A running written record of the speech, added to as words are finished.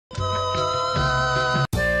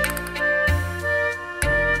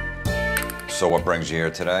So what brings you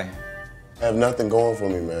here today? I have nothing going for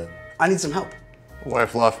me, man. I need some help.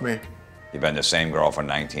 Wife left me. You've been the same girl for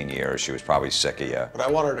 19 years. She was probably sick of you. But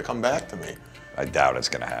I want her to come back to me. I doubt it's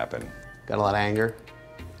gonna happen. Got a lot of anger.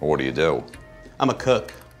 Well, what do you do? I'm a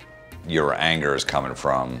cook. Your anger is coming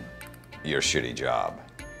from your shitty job.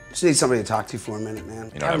 Just need somebody to talk to for a minute,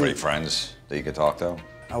 man. You don't have any friends that you could talk to?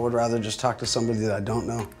 I would rather just talk to somebody that I don't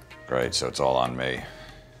know. Great, so it's all on me.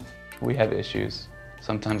 We have issues.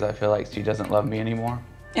 Sometimes I feel like she doesn't love me anymore.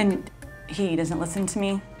 And he doesn't listen to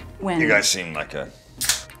me when... You guys seem like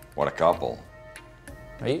what a couple.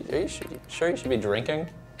 Are you sure you should be drinking?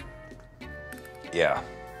 Yeah.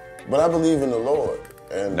 But I believe in the Lord.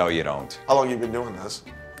 And No, you don't. How long you been doing this?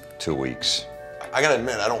 2 weeks. I gotta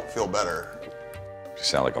admit, I don't feel better. You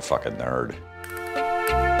sound like a fucking nerd.